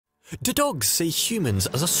Do dogs see humans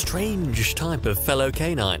as a strange type of fellow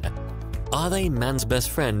canine? Are they man's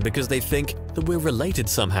best friend because they think that we're related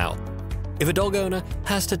somehow? If a dog owner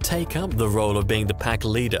has to take up the role of being the pack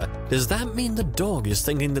leader, does that mean the dog is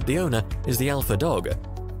thinking that the owner is the alpha dog?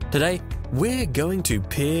 Today, we're going to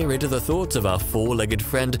peer into the thoughts of our four-legged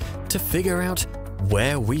friend to figure out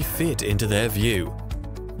where we fit into their view.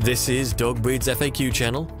 This is Dog Breed's FAQ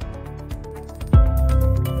channel.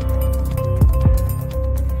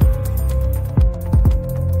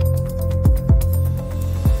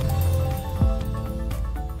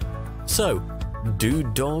 So, do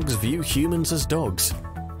dogs view humans as dogs?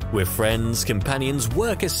 We're friends, companions,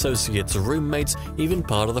 work associates, roommates, even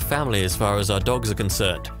part of the family as far as our dogs are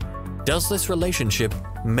concerned. Does this relationship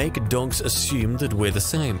make dogs assume that we're the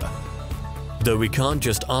same? Though we can't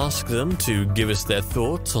just ask them to give us their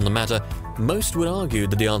thoughts on the matter, most would argue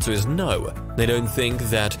that the answer is no. They don't think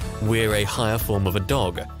that we're a higher form of a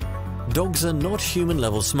dog. Dogs are not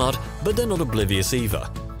human-level smart, but they're not oblivious either.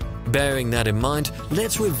 Bearing that in mind,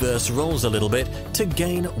 let's reverse roles a little bit to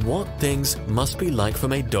gain what things must be like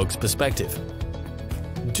from a dog's perspective.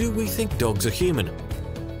 Do we think dogs are human?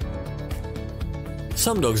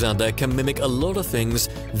 Some dogs out there can mimic a lot of things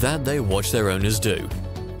that they watch their owners do.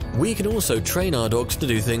 We can also train our dogs to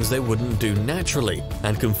do things they wouldn't do naturally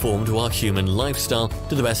and conform to our human lifestyle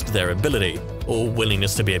to the best of their ability or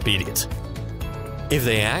willingness to be obedient. If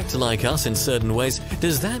they act like us in certain ways,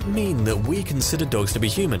 does that mean that we consider dogs to be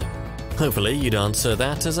human? Hopefully you'd answer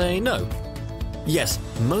that as a no. Yes,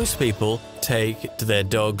 most people take to their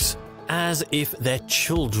dogs as if they're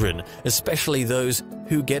children, especially those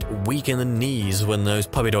who get weak in the knees when those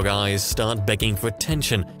puppy dog eyes start begging for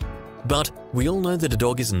attention. But we all know that a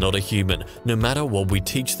dog is not a human, no matter what we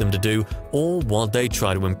teach them to do or what they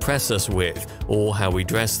try to impress us with or how we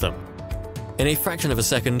dress them. In a fraction of a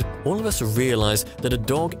second, all of us realize that a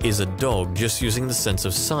dog is a dog just using the sense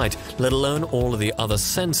of sight, let alone all of the other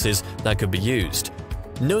senses that could be used.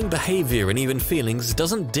 Knowing behavior and even feelings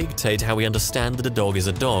doesn't dictate how we understand that a dog is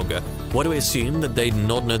a dog. Why do we assume that they do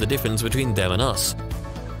not know the difference between them and us?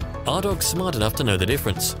 Are dogs smart enough to know the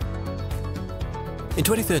difference? In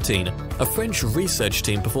 2013, a French research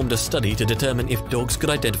team performed a study to determine if dogs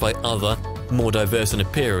could identify other, more diverse in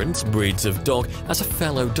appearance breeds of dog as a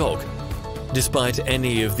fellow dog. Despite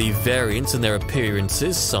any of the variance in their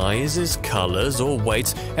appearances, sizes, colors, or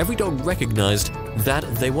weights, every dog recognized that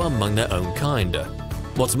they were among their own kind.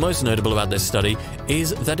 What's most notable about this study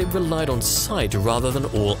is that it relied on sight rather than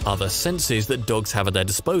all other senses that dogs have at their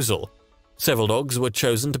disposal. Several dogs were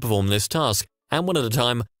chosen to perform this task, and one at a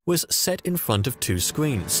time was set in front of two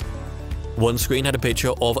screens. One screen had a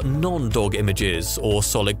picture of non-dog images or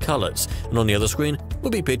solid colors, and on the other screen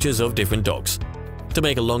would be pictures of different dogs. To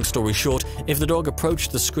make a long story short, if the dog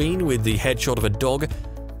approached the screen with the headshot of a dog,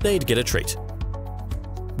 they'd get a treat.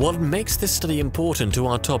 What makes this study important to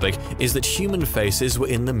our topic is that human faces were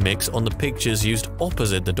in the mix on the pictures used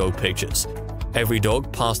opposite the dog pictures. Every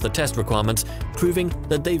dog passed the test requirements, proving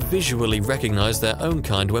that they visually recognize their own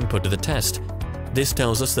kind when put to the test. This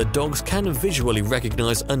tells us that dogs can visually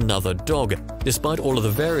recognize another dog, despite all of the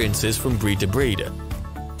variances from breed to breed.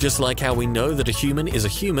 Just like how we know that a human is a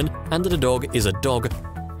human and that a dog is a dog,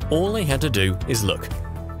 all they had to do is look.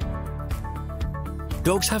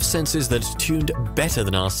 Dogs have senses that are tuned better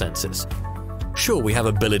than our senses. Sure, we have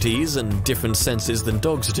abilities and different senses than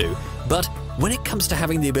dogs do, but when it comes to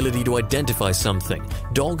having the ability to identify something,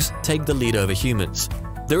 dogs take the lead over humans.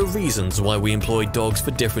 There are reasons why we employ dogs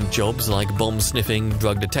for different jobs like bomb sniffing,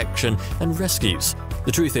 drug detection, and rescues.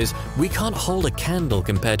 The truth is, we can't hold a candle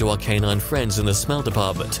compared to our canine friends in the smell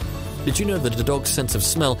department. Did you know that a dog's sense of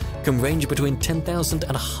smell can range between 10,000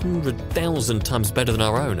 and 100,000 times better than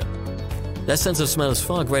our own? Their sense of smell is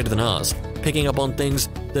far greater than ours, picking up on things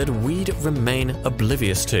that we'd remain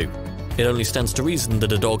oblivious to. It only stands to reason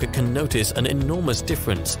that a dog can notice an enormous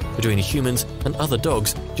difference between humans and other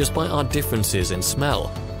dogs just by our differences in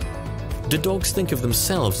smell. Do dogs think of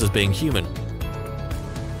themselves as being human?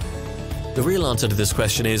 The real answer to this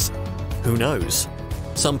question is, who knows?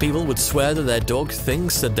 Some people would swear that their dog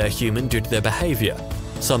thinks that they're human due to their behavior.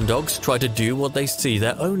 Some dogs try to do what they see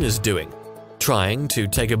their owners doing, trying to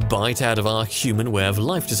take a bite out of our human way of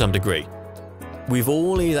life to some degree. We've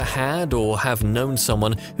all either had or have known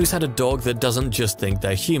someone who's had a dog that doesn't just think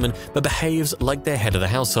they're human, but behaves like they're head of the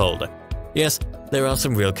household. Yes, there are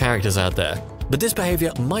some real characters out there, but this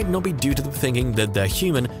behavior might not be due to them thinking that they're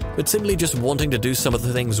human, but simply just wanting to do some of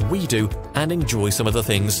the things we do and enjoy some of the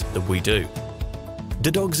things that we do.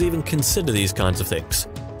 Do dogs even consider these kinds of things?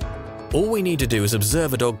 All we need to do is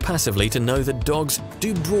observe a dog passively to know that dogs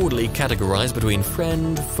do broadly categorize between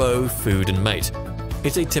friend, foe, food, and mate.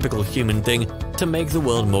 it's a typical human thing to make the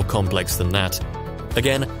world more complex than that.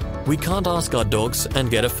 Again, we can't ask our dogs and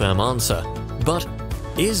get a firm answer, but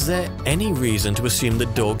is there any reason to assume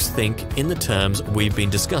that dogs think in the terms we've been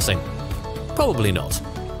discussing? Probably not.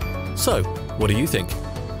 So, what do you think?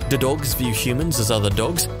 Do dogs view humans as other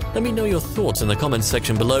dogs? Let me know your thoughts in the comments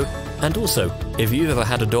section below, and also, if you've ever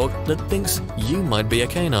had a dog that thinks you might be a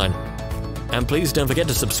canine. And please don't forget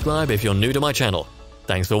to subscribe if you're new to my channel.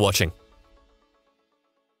 Thanks for watching.